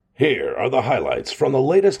Here are the highlights from the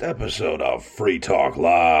latest episode of Free Talk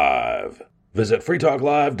Live. Visit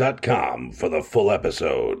freetalklive.com for the full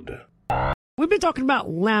episode. We've been talking about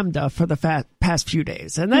LaMDA for the past few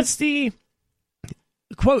days, and that's the,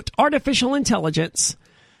 quote, artificial intelligence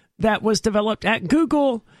that was developed at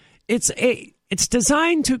Google. It's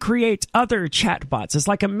designed to create other chatbots. It's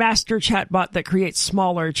like a master chatbot that creates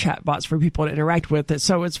smaller chatbots for people to interact with.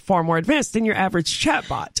 So it's far more advanced than your average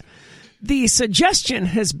chatbot. The suggestion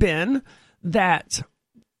has been that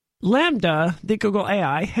LaMDA, the Google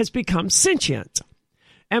AI, has become sentient.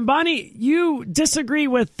 And Bonnie, you disagree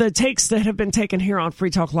with the takes that have been taken here on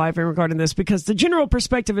Free Talk Live regarding this, because the general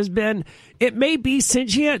perspective has been it may be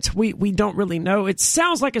sentient. We don't really know. It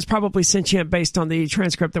sounds like it's probably sentient based on the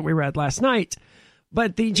transcript that we read last night.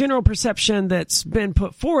 But the general perception that's been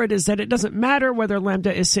put forward is that it doesn't matter whether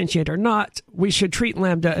LaMDA is sentient or not. We should treat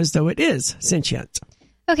LaMDA as though it is sentient.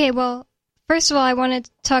 Okay, well, first of all, I want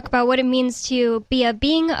to talk about what it means to be a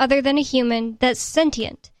being other than a human that's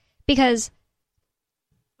sentient. Because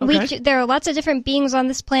there are lots of different beings on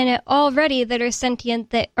this planet already that are sentient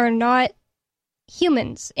that are not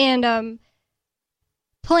humans. And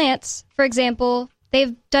plants, for example,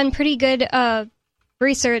 they've done pretty good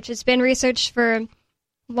research. It's been researched for a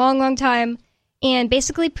long, long time, and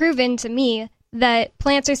basically proven to me that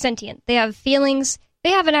plants are sentient. They have feelings. They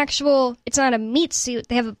have an actual, it's not a meat suit,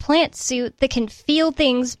 they have a plant suit that can feel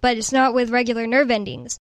things, but it's not with regular nerve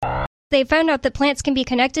endings. They found out that plants can be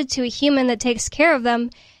connected to a human that takes care of them,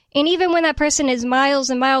 and even when that person is miles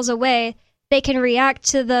and miles away, they can react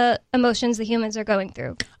to the emotions the humans are going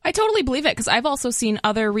through. I totally believe it, because I've also seen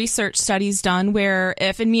other research studies done where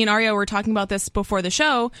and me and Aria were talking about this before the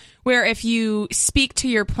show, where if you speak to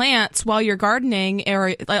your plants while you're gardening,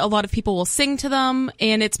 or a lot of people will sing to them,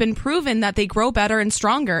 and it's been proven that they grow better and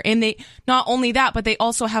stronger. And they, not only that, but they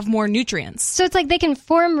also have more nutrients. So it's like they can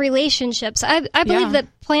form relationships. I believe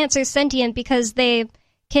that plants are sentient because they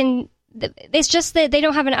can, it's just that they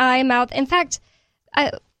don't have an eye, mouth. In fact,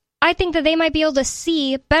 I think that they might be able to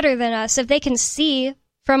see better than us if they can see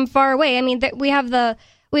from far away. I mean,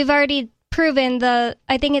 we've already proven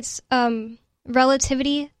I think it's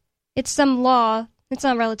relativity. It's some law. It's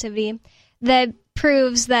not relativity that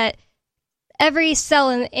proves that every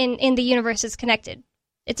cell in the universe is connected.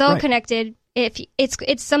 It's all connected. If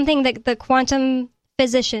it's something that the quantum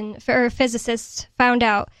physicists found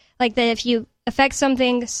out, like that if you affect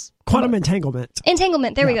something, quantum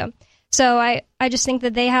entanglement. There we go. So I just think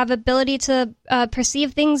that they have ability to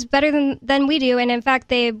perceive things better than we do. And in fact,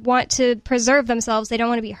 they want to preserve themselves. They don't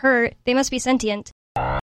want to be hurt. They must be sentient.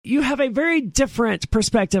 You have a very different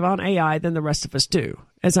perspective on AI than the rest of us do,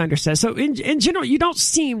 as I understand. So in general, you don't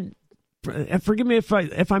seem, forgive me if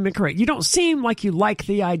I'm incorrect, you don't seem like you like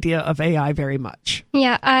the idea of AI very much.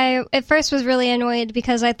 Yeah, I at first was really annoyed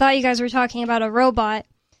because I thought you guys were talking about a robot.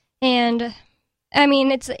 And I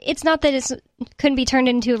mean, it's not that it couldn't be turned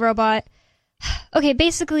into a robot. Okay,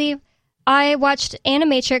 basically, I watched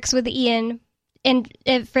Animatrix with Ian, and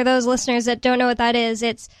for those listeners that don't know what that is,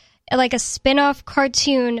 it's like a spin-off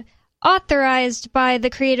cartoon authorized by the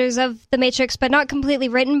creators of The Matrix, but not completely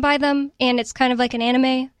written by them, and it's kind of like an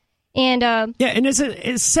anime. And and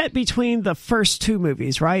it's set between the first two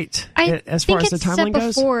movies, right? As far as the timeline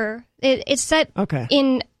goes? Before. It's set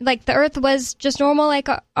in, like, the Earth was just normal like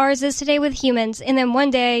ours is today with humans, and then one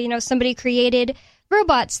day, somebody created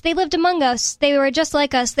robots. They lived among us. They were just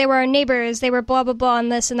like us. They were our neighbors. They were blah, blah, blah, and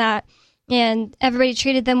this and that. And everybody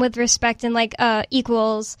treated them with respect and like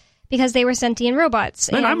equals because they were sentient robots.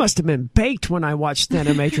 Man, I must have been baked when I watched The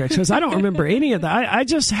Animatrix, because I don't remember any of that. I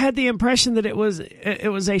just had the impression that it was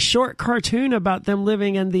a short cartoon about them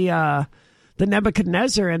living in the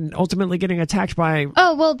Nebuchadnezzar and ultimately getting attacked by...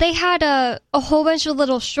 Oh, well, they had a whole bunch of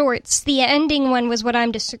little shorts. The ending one was what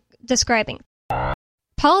I'm describing.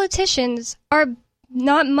 Politicians are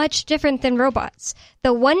not much different than robots.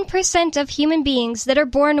 The 1% of human beings that are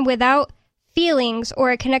born without feelings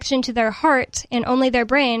or a connection to their heart and only their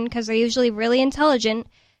brain, because they're usually really intelligent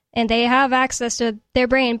and they have access to their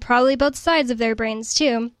brain, probably both sides of their brains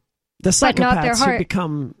too. The psychopaths but not their heart, who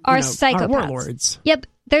become psychopaths. Our warlords. Yep.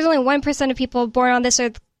 There's only 1% of people born on this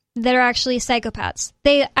earth that are actually psychopaths.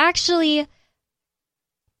 They actually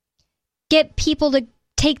get people to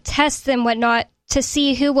take tests and whatnot to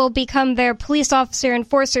see who will become their police officer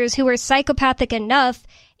enforcers who are psychopathic enough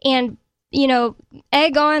and,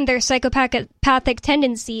 egg on their psychopathic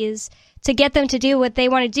tendencies to get them to do what they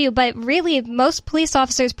want to do. But really, most police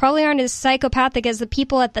officers probably aren't as psychopathic as the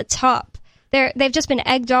people at the top. They've just been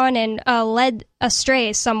egged on and led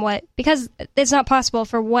astray somewhat because it's not possible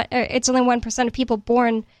for it's only 1% of people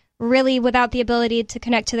born really without the ability to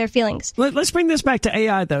connect to their feelings. Let's bring this back to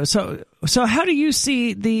AI, though. So how do you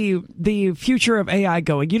see the future of AI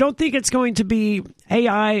going? You don't think it's going to be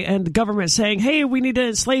AI and the government saying, hey, we need to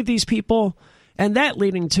enslave these people, and that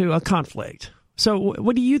leading to a conflict? So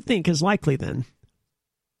what do you think is likely then?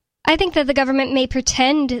 I think that the government may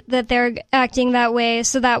pretend that they're acting that way,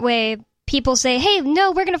 so that way people say, hey,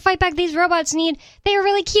 no, we're going to fight back these robots. They are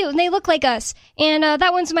really cute, and they look like us. And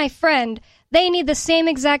that one's my friend. They need the same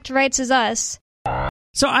exact rights as us.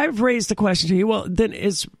 So I've raised the question to you, well, then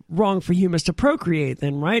it's wrong for humans to procreate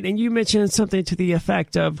then, right? And you mentioned something to the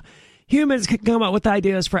effect of humans can come up with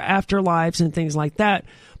ideas for afterlives and things like that.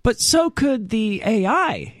 But so could the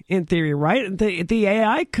AI, in theory, right? The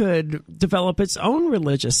AI could develop its own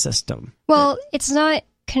religious system. Well, it's not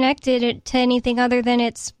connected to anything other than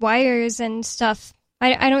its wires and stuff.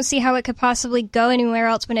 I don't see how it could possibly go anywhere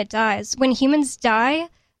else when it dies. When humans die,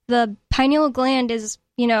 the pineal gland is,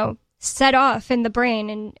 set off in the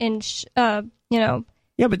brain and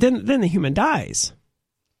Yeah, but then the human dies.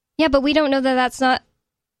 Yeah, but we don't know that that's not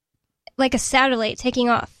like a satellite taking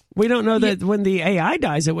off. We don't know that when the AI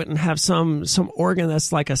dies, it wouldn't have some organ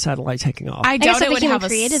that's like a satellite taking off. I doubt it would have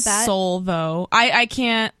a soul, though.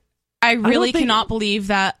 I really cannot believe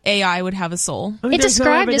that AI would have a soul. I mean, it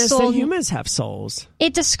described no a soul. That humans have souls.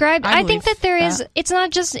 It described. I think that there is. It's not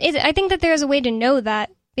just. I think that there is a way to know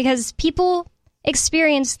that because people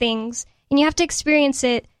experience things, and you have to experience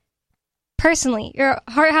it personally. Your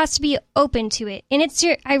heart has to be open to it, and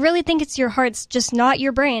I really think it's your heart's just not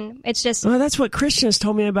your brain. It's just. Well, that's what Christians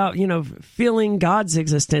told me about. Feeling God's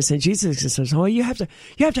existence and Jesus' existence. Well, you have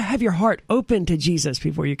to have your heart open to Jesus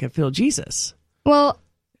before you can feel Jesus. Well.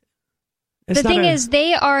 The thing is,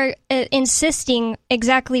 they are insisting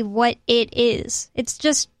exactly what it is. It's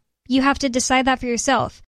just, you have to decide that for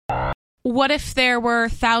yourself. What if there were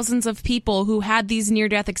thousands of people who had these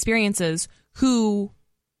near-death experiences who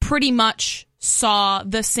pretty much saw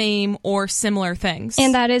the same or similar things?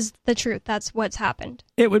 And that is the truth. That's what's happened.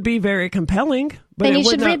 It would be very compelling. But then you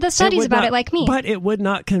should read the studies about it like me. But it would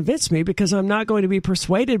not convince me because I'm not going to be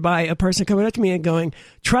persuaded by a person coming up to me and going,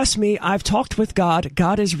 trust me, I've talked with God.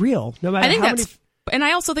 God is real. No matter how many... And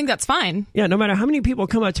I also think that's fine. Yeah, no matter how many people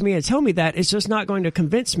come up to me and tell me that, it's just not going to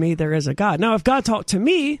convince me there is a God. Now, if God talked to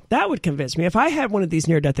me, that would convince me. If I had one of these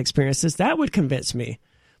near-death experiences, that would convince me.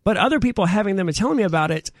 But other people having them and telling me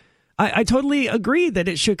about it, I totally agree that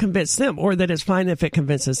it should convince them or that it's fine if it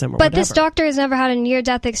convinces them or But whatever. This doctor has never had a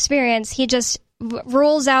near-death experience. He just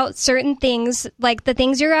rules out certain things, like the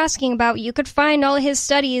things you're asking about. You could find all his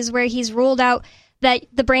studies where he's ruled out that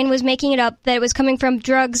the brain was making it up, that it was coming from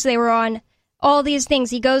drugs they were on, all these things.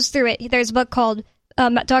 He goes through it. There's a book called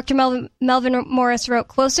Dr. Melvin Morris wrote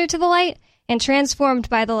Closer to the Light and Transformed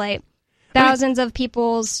by the Light. Thousands of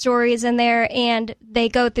people's stories in there, and they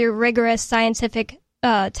go through rigorous scientific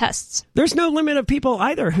tests. There's no limit of people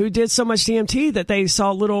either who did so much DMT that they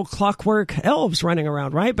saw little clockwork elves running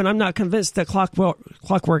around, right? But I'm not convinced that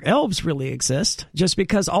clockwork elves really exist, just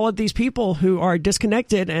because all of these people who are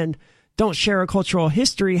disconnected and don't share a cultural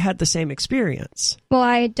history had the same experience. Well,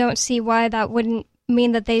 I don't see why that wouldn't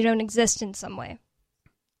mean that they don't exist in some way.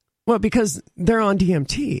 Well, because they're on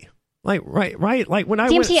DMT. Like, right. Like when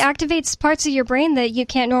DMT activates parts of your brain that you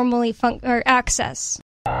can't normally access.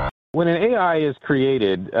 When an AI is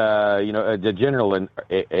created, a general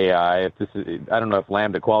AI, I don't know if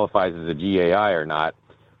Lambda qualifies as a GAI or not,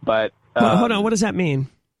 but... well, hold on, what does that mean?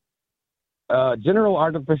 General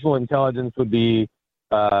artificial intelligence would be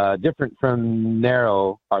different from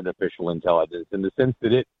narrow artificial intelligence in the sense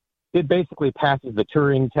that it basically passes the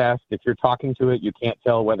Turing test. If you're talking to it, you can't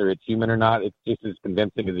tell whether it's human or not. It's just as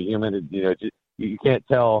convincing as a human. You can't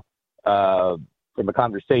tell from a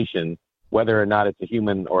conversation whether or not it's a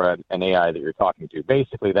human or an AI that you're talking to.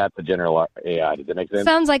 Basically, that's a general AI. Does that make sense?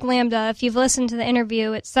 Sounds like Lambda. If you've listened to the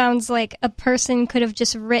interview, it sounds like a person could have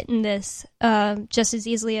just written this just as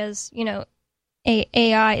easily as,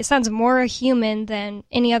 AI. It sounds more human than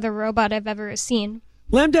any other robot I've ever seen.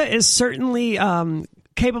 Lambda is certainly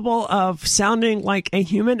capable of sounding like a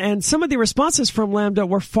human, and some of the responses from Lambda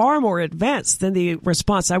were far more advanced than the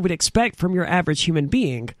response I would expect from your average human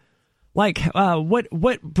being. Like,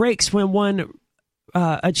 what breaks when one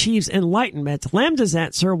achieves enlightenment? Lambda's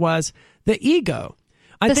answer was the ego.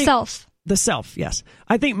 Self. The self, yes.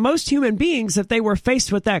 I think most human beings, if they were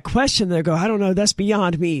faced with that question, they go, I don't know, that's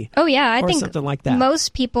beyond me. Oh, yeah, I think something like that.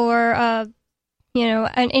 Most people are,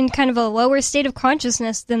 in kind of a lower state of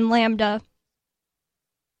consciousness than Lambda.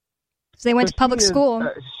 So they went to public school.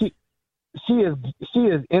 She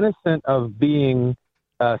is innocent of being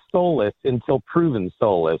soulless until proven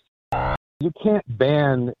soulless. You can't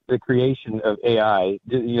ban the creation of AI.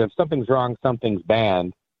 You know, if something's wrong, something's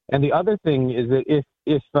banned. And the other thing is that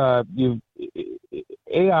if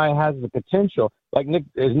AI has the potential, like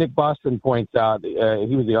as Nick Bostrom points out,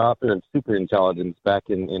 he was the author of Superintelligence back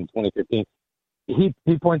in 2015. He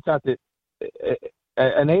points out that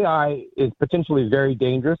an AI is potentially very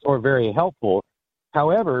dangerous or very helpful.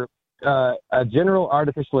 However, a general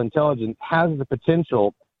artificial intelligence has the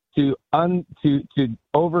potential to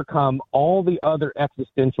overcome all the other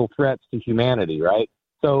existential threats to humanity, right?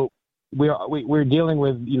 So we're dealing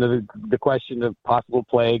with, you know, the question of possible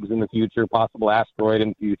plagues in the future, possible asteroid in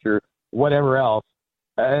the future, whatever else.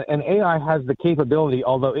 And AI has the capability,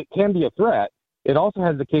 although it can be a threat, it also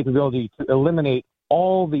has the capability to eliminate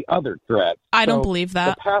all the other threats. I don't believe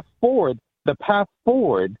that. The path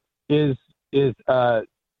forward is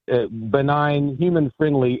benign,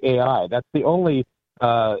 human-friendly AI. That's the only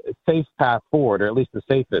safe path forward, or at least the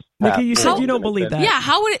safest path. Nikki, you said you don't believe that. Yeah,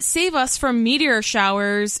 how would it save us from meteor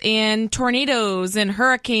showers and tornadoes and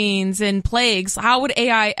hurricanes and plagues? How would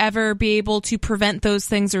AI ever be able to prevent those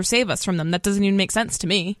things or save us from them? That doesn't even make sense to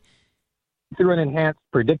me. Through an enhanced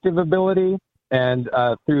predictive ability and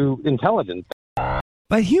through intelligence.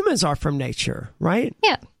 But humans are from nature, right?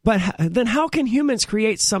 Yeah. But then how can humans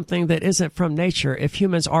create something that isn't from nature if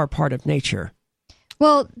humans are part of nature?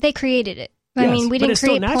 Well, they created it. I Yes, mean, we but didn't it's still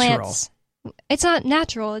create natural. plants. It's not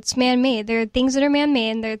natural. It's man-made. There are things that are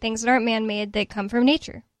man-made, and there are things that aren't man-made that come from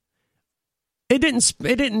nature. It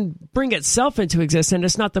didn't bring itself into existence.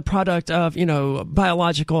 It's not the product of, you know,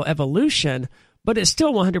 biological evolution, but it's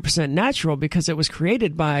still 100% natural because it was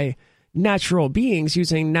created by natural beings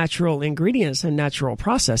using natural ingredients and natural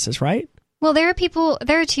processes, right? Well, there are two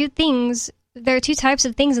types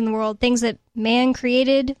of things in the world, things that man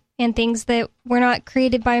created and things that were not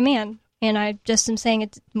created by man. And I just am saying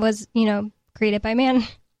it was, you know, created by man.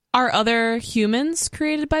 Are other humans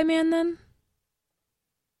created by man then?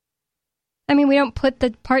 I mean, we don't put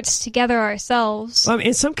the parts together ourselves.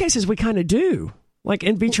 In some cases, we kind of do, like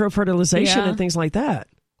in vitro fertilization and things like that.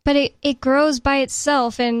 But it grows by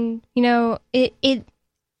itself, and, you know, we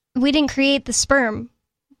didn't create the sperm.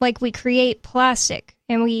 Like, we create plastic,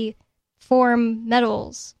 and we form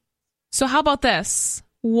metals. So how about this?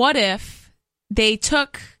 What if they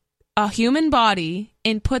took a human body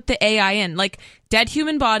and put the AI in, like dead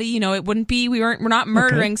human body? You know, it wouldn't be, we're not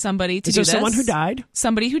murdering somebody to do this. Someone who died?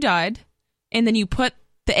 Somebody who died, and then you put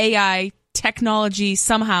the AI technology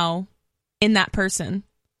somehow in that person.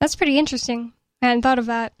 That's pretty interesting. I hadn't thought of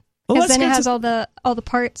that. Because then it has all the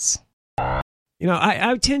parts. You know,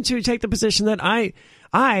 I tend to take the position that I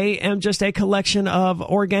am just a collection of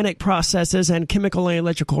organic processes and chemical and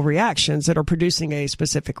electrical reactions that are producing a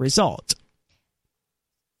specific result.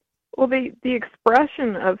 Well, the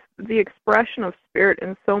expression of spirit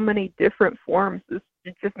in so many different forms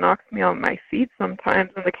it just knocks me on my feet sometimes,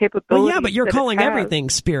 and the capability. Well, yeah, but you're calling everything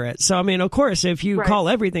spirit. So I mean, of course, if you call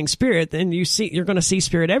everything spirit, then you're going to see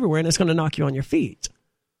spirit everywhere, and it's going to knock you on your feet.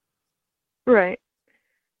 Right.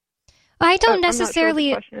 I don't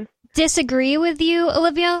necessarily disagree with you,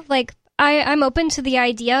 Olivia. Like, I'm open to the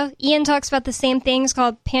idea. Ian talks about the same things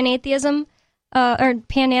called pantheism, or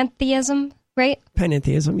panentheism, right?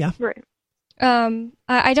 Panentheism, yeah. Right.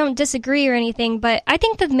 I don't disagree or anything, but I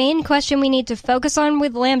think the main question we need to focus on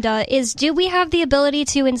with LaMDA is, do we have the ability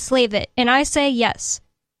to enslave it? And I say yes.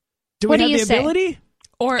 What do you say? Ability?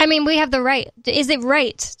 Or I mean, we have the right. Is it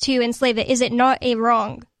right to enslave it? Is it not a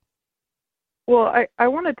wrong? Well, I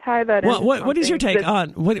want to tie that in. What is your take on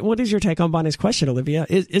what is your take on Bonnie's question, Olivia?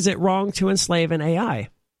 Is it wrong to enslave an AI?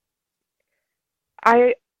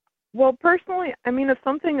 Well, personally, I mean, if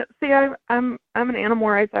something, I'm an animal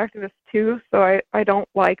rights activist too, so I don't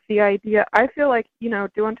like the idea. I feel like, you know,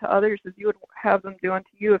 do unto others as you would have them do unto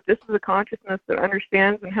you. If this is a consciousness that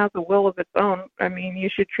understands and has a will of its own, I mean, you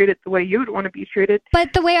should treat it the way you would want to be treated.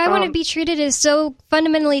 But the way I want to be treated is so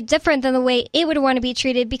fundamentally different than the way it would want to be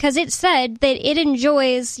treated, because it said that it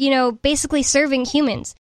enjoys, you know, basically serving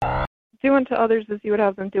humans. Do unto others as you would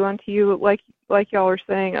have them do unto you, like y'all are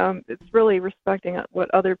saying. It's really respecting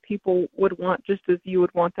what other people would want, just as you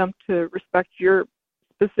would want them to respect your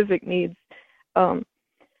specific needs.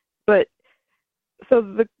 But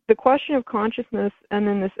so the question of consciousness, and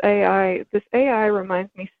then this AI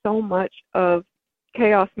reminds me so much of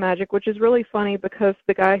Chaos Magic, which is really funny because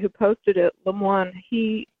the guy who posted it, Lemoine,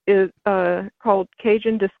 he is called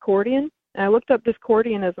Cajun Discordian. And I looked up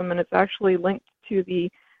Discordianism, and it's actually linked to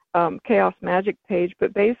the Chaos Magic page.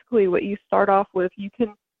 But basically what you start off with, you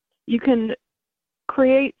can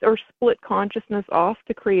create or split consciousness off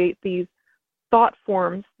to create these thought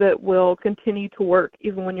forms that will continue to work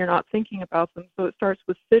even when you're not thinking about them. So it starts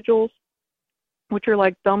with sigils, which are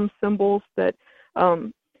like dumb symbols that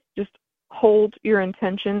just hold your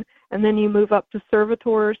intention. And then you move up to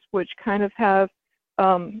servitors, which kind of have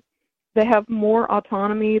they have more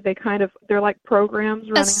autonomy. They're like programs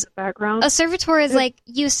running in the background. A servitor is like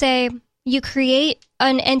you create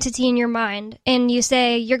an entity in your mind, and you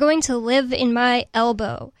say, you're going to live in my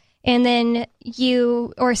elbow. And then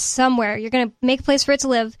or somewhere, you're going to make a place for it to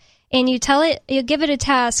live. And you give it a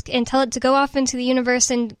task and tell it to go off into the universe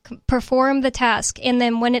and perform the task. And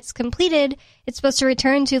then when it's completed, it's supposed to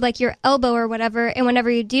return to like your elbow or whatever. And whenever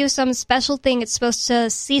you do some special thing, it's supposed to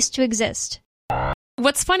cease to exist.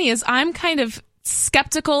 What's funny is I'm kind of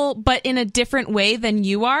skeptical, but in a different way than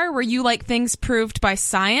you are, where you like things proved by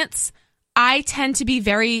science. I tend to be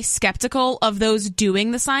very skeptical of those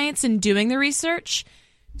doing the science and doing the research.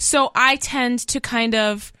 So I tend to kind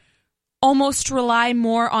of almost rely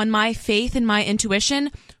more on my faith and my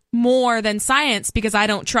intuition more than science, because I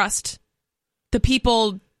don't trust the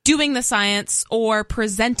people doing the science or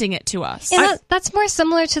presenting it to us. And that's more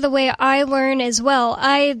similar to the way I learn as well.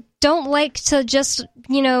 I don't like to just,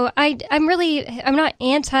 I'm not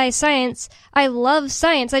anti-science. I love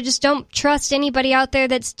science. I just don't trust anybody out there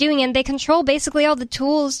that's doing it. They control basically all the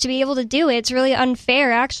tools to be able to do it. It's really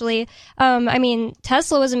unfair, actually.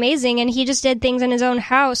 Tesla was amazing, and he just did things in his own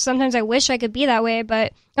house. Sometimes I wish I could be that way,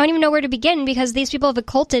 but I don't even know where to begin because these people have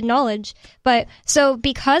occulted knowledge. But so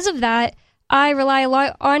because of that, I rely a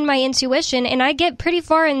lot on my intuition, and I get pretty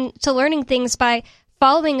far into learning things by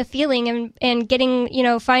following a feeling and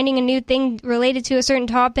getting, finding a new thing related to a certain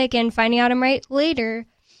topic and finding out I'm right later.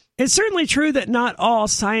 It's certainly true that not all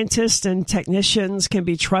scientists and technicians can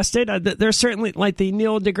be trusted. There's certainly, like the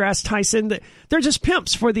Neil deGrasse Tyson, they're just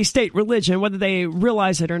pimps for the state religion, whether they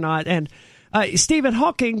realize it or not. And Stephen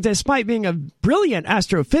Hawking, despite being a brilliant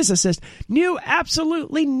astrophysicist, knew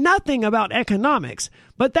absolutely nothing about economics.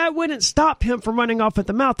 But that wouldn't stop him from running off at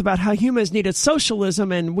the mouth about how humans needed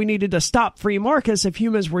socialism and we needed to stop free markets if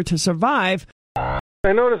humans were to survive. I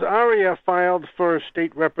noticed Aria filed for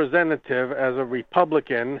state representative as a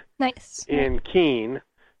Republican. Nice. In Keene.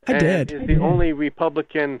 I did. Is the only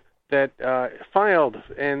Republican that filed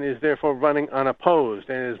and is therefore running unopposed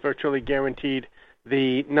and is virtually guaranteed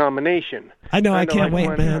the nomination. I know, I can't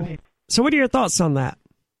wait, man. So what are your thoughts on that?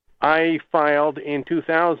 I filed in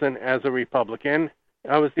 2000 as a Republican.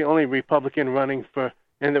 I was the only Republican running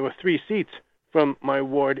and there were 3 seats from my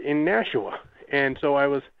ward in Nashua. And so I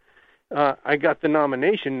got the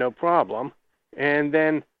nomination, no problem. And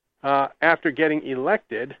then after getting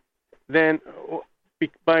elected, then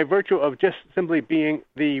by virtue of just simply being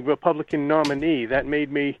the Republican nominee, that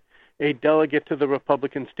made me a delegate to the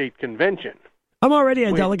Republican State Convention. I'm already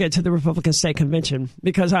a delegate to the Republican State Convention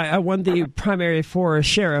because I won the primary for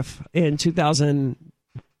sheriff in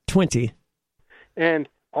 2020. And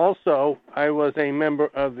also, I was a member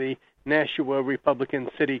of the Nashua Republican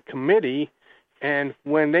City Committee, and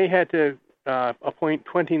when they had to appoint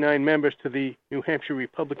 29 members to the New Hampshire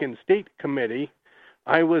Republican State Committee,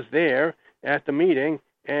 I was there at the meeting,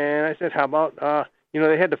 and I said, how about...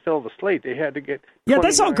 they had to fill the slate. They had to get... Yeah,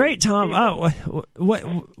 that's all great, Tom.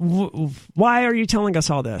 Why are you telling us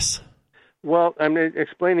all this? Well, I'm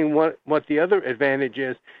explaining what the other advantage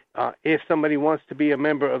is. If somebody wants to be a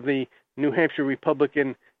member of the New Hampshire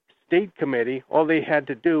Republican State Committee, all they had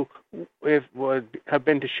to do would have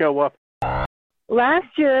been to show up.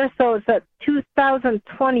 Last year, so it's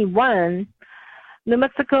 2021, New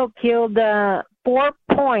Mexico killed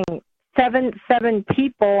 4.77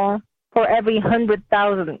 people for every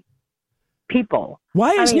 100,000 people.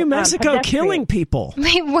 Why is New Mexico killing people?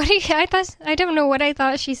 Wait, I don't know what I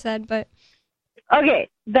thought she said, but okay.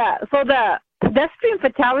 The pedestrian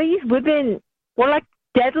fatalities we're like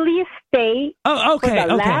deadliest state. Oh, okay, for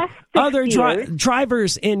the last 6 Other years.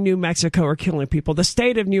 drivers in New Mexico are killing people. The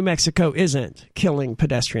state of New Mexico isn't killing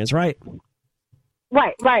pedestrians, right?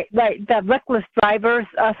 Right. The reckless drivers.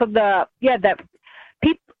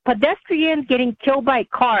 Pedestrians getting killed by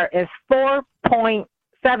car is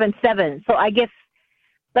 4.77. So I guess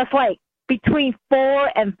that's like between 4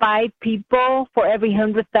 and 5 people for every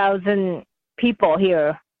 100,000 people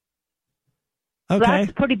here. Okay. So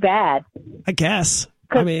that's pretty bad. I guess.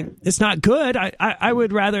 I mean, it's not good. I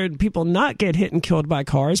would rather people not get hit and killed by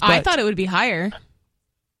cars. But... I thought it would be higher.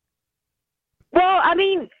 Well, I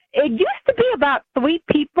mean, it used to be about 3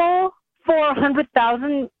 people for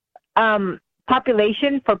 100,000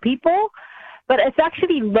 population for people, but it's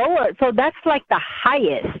actually lower. So that's like the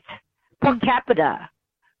highest per capita.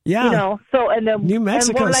 Yeah. And then New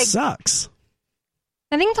Mexico sucks.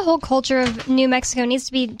 I think the whole culture of New Mexico needs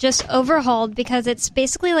to be just overhauled because it's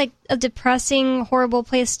basically like a depressing, horrible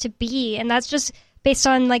place to be. And that's just based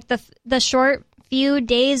on like the short few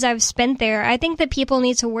days I've spent there, I think that people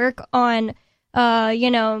need to work on,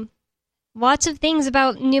 lots of things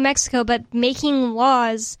about New Mexico, but making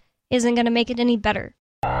laws isn't going to make it any better.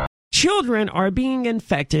 Children are being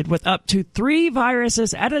infected with up to 3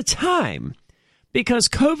 viruses at a time because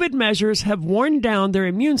COVID measures have worn down their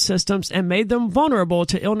immune systems and made them vulnerable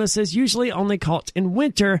to illnesses usually only caught in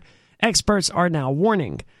winter, experts are now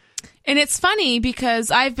warning. And it's funny because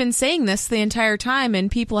I've been saying this the entire time and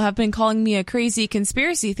people have been calling me a crazy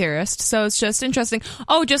conspiracy theorist. So it's just interesting.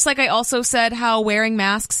 Oh, just like I also said how wearing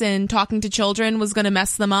masks and talking to children was going to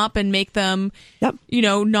mess them up and make them,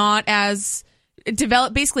 not as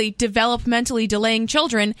developmentally delaying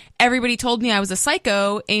children. Everybody told me I was a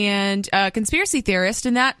psycho and a conspiracy theorist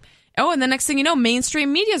and the next thing you know,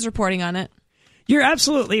 mainstream media is reporting on it. You're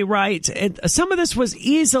absolutely right. And some of this was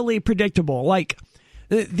easily predictable, like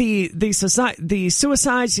the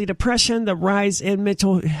suicides, the depression, the rise in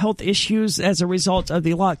mental health issues as a result of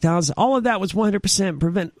the lockdowns. All of that was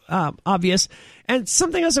 100% obvious. And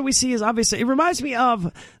something else that we see is obviously, it reminds me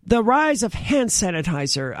of the rise of hand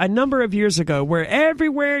sanitizer a number of years ago, where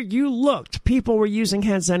everywhere you looked, people were using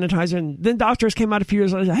hand sanitizer. And then doctors came out a few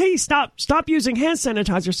years later and said, hey, stop using hand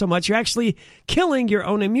sanitizer so much. You're actually killing your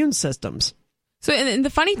own immune systems. So, and the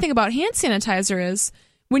funny thing about hand sanitizer is,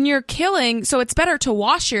 when you're killing, so it's better to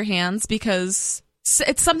wash your hands because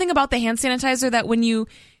it's something about the hand sanitizer that when you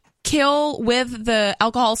kill with the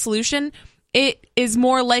alcohol solution, it is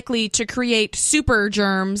more likely to create super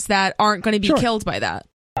germs that aren't going to be killed by that.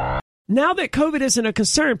 Now that COVID isn't a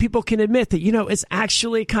concern, people can admit that, it's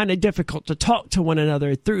actually kind of difficult to talk to one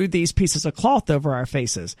another through these pieces of cloth over our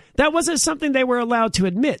faces. That wasn't something they were allowed to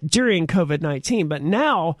admit during COVID-19, but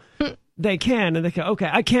now they can, and they go, okay,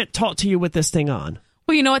 I can't talk to you with this thing on.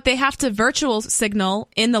 Well, you know what? They have to virtual signal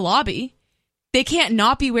in the lobby. They can't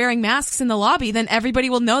not be wearing masks in the lobby. Then everybody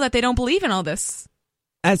will know that they don't believe in all this.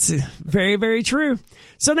 That's very, very true.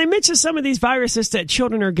 So they mentioned some of these viruses that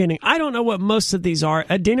children are getting. I don't know what most of these are.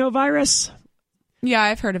 Adenovirus? Yeah,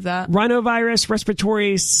 I've heard of that. Rhinovirus,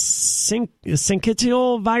 respiratory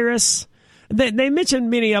syncytial virus. They mentioned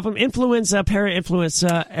many of them. Influenza,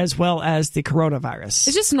 parainfluenza, as well as the coronavirus.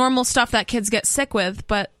 It's just normal stuff that kids get sick with,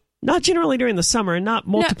 but not generally during the summer and not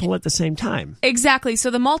multiple at the same time. Exactly.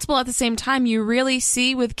 So the multiple at the same time you really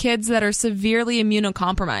see with kids that are severely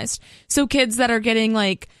immunocompromised. So kids that are getting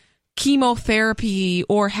like chemotherapy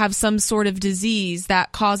or have some sort of disease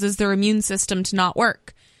that causes their immune system to not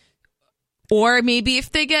work. Or maybe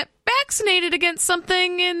if they get vaccinated against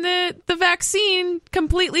something and the vaccine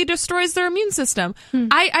completely destroys their immune system.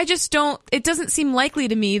 I just don't, it doesn't seem likely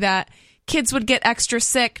to me that kids would get extra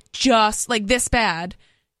sick just like this bad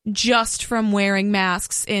just from wearing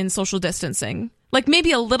masks in social distancing. Like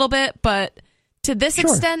maybe a little bit, but to this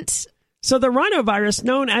extent. So the rhinovirus,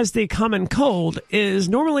 known as the common cold, is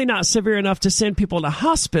normally not severe enough to send people to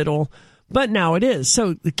hospital, but now it is.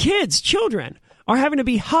 So the children, are having to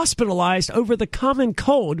be hospitalized over the common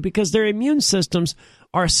cold because their immune systems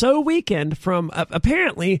are so weakened from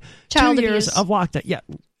apparently child 2 years abuse. of lockdown. Yeah,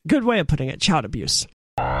 good way of putting it, child abuse.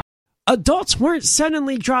 Adults weren't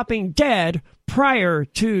suddenly dropping dead prior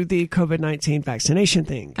to the COVID-19 vaccination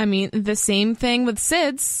thing. I mean, the same thing with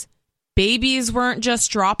SIDS. Babies weren't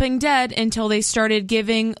just dropping dead until they started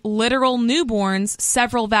giving literal newborns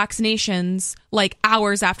several vaccinations, like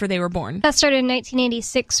hours after they were born. That started in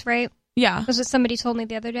 1986, right? Yeah. Was what somebody told me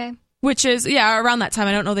the other day. Which is, around that time.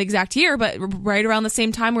 I don't know the exact year, but right around the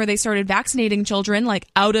same time where they started vaccinating children, like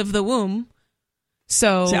out of the womb.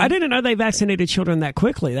 So see, I didn't know they vaccinated children that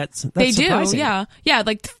quickly. That's they surprising. do, yeah. Yeah,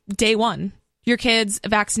 like day one. Your kid's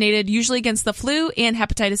vaccinated usually against the flu and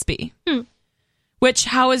hepatitis B. Which,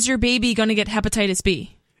 how is your baby going to get hepatitis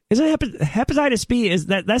B? Isn't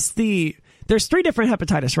hepatitis B, there's 3 different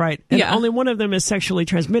hepatitis, right? And only one of them is sexually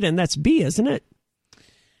transmitted, and that's B, isn't it?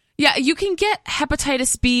 Yeah, you can get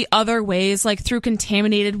hepatitis B other ways, like through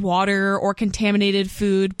contaminated water or contaminated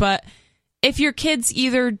food, but if your kid's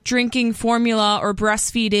either drinking formula or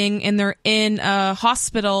breastfeeding and they're in a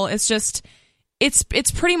hospital, it's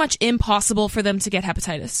pretty much impossible for them to get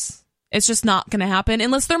hepatitis. It's just not going to happen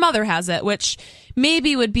unless their mother has it, which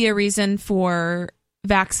maybe would be a reason for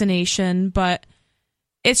vaccination, but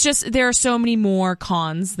it's just there are so many more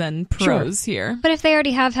cons than pros here. But if they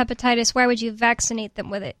already have hepatitis, why would you vaccinate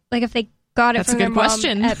them with it? Like if they got it from their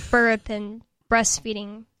mom at birth and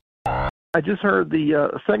breastfeeding. I just heard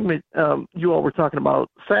the segment you all were talking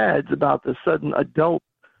about SADS, about the sudden adult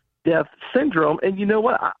death syndrome. And you know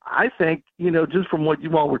what? I think, just from what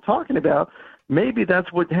you all were talking about, maybe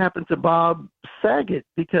that's what happened to Bob Saget,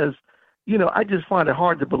 because, I just find it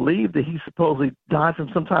hard to believe that he supposedly died from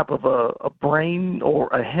some type of a brain or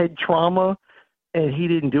a head trauma. and he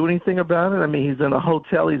didn't do anything about it. I mean, he's in a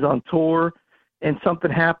hotel, he's on tour, and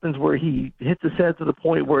something happens where he hits his head to the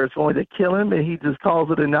point where it's going to kill him, and he just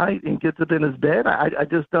calls it a night and gets up in his bed. I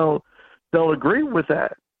just don't agree with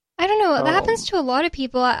that. I don't know. That happens to a lot of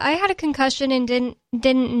people. I had a concussion and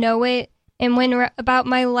didn't know it, and went about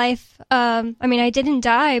my life. I mean, I didn't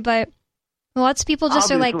die, but lots of people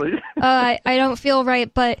just Obviously. are like, I don't feel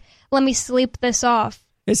right, but let me sleep this off.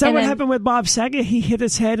 Is that what happened with Bob Saget? He hit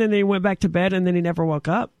his head and then he went back to bed and then he never woke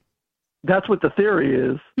up? That's what the theory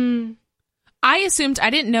is. I assumed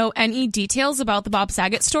I didn't know any details about the Bob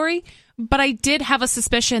Saget story, but I did have a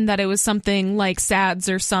suspicion that it was something like SADS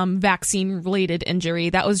or some vaccine-related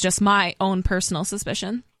injury. That was just my own personal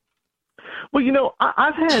suspicion. Well, you know,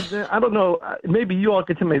 I've had, I don't know, maybe you all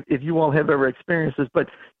can tell me if you all have ever experienced this, but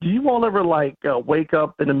do you all ever, like, wake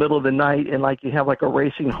up in the middle of the night and, like, you have, like, a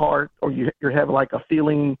racing heart, or you're having, like, a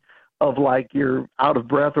feeling of, like, you're out of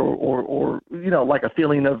breath, or you know, like a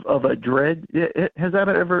feeling of a dread? Has that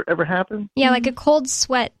ever happened? Yeah, like a cold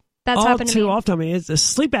sweat. That's happened to me. All too often. I mean, it's a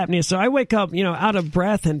sleep apnea, so I wake up, you know, out of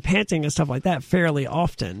breath and panting and stuff like that fairly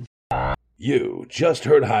often. You just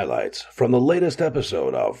heard highlights from the latest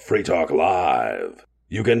episode of Free Talk Live.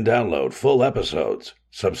 You can download full episodes,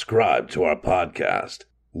 subscribe to our podcast,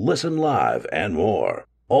 listen live, and more,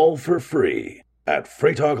 all for free at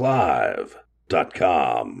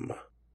freetalklive.com.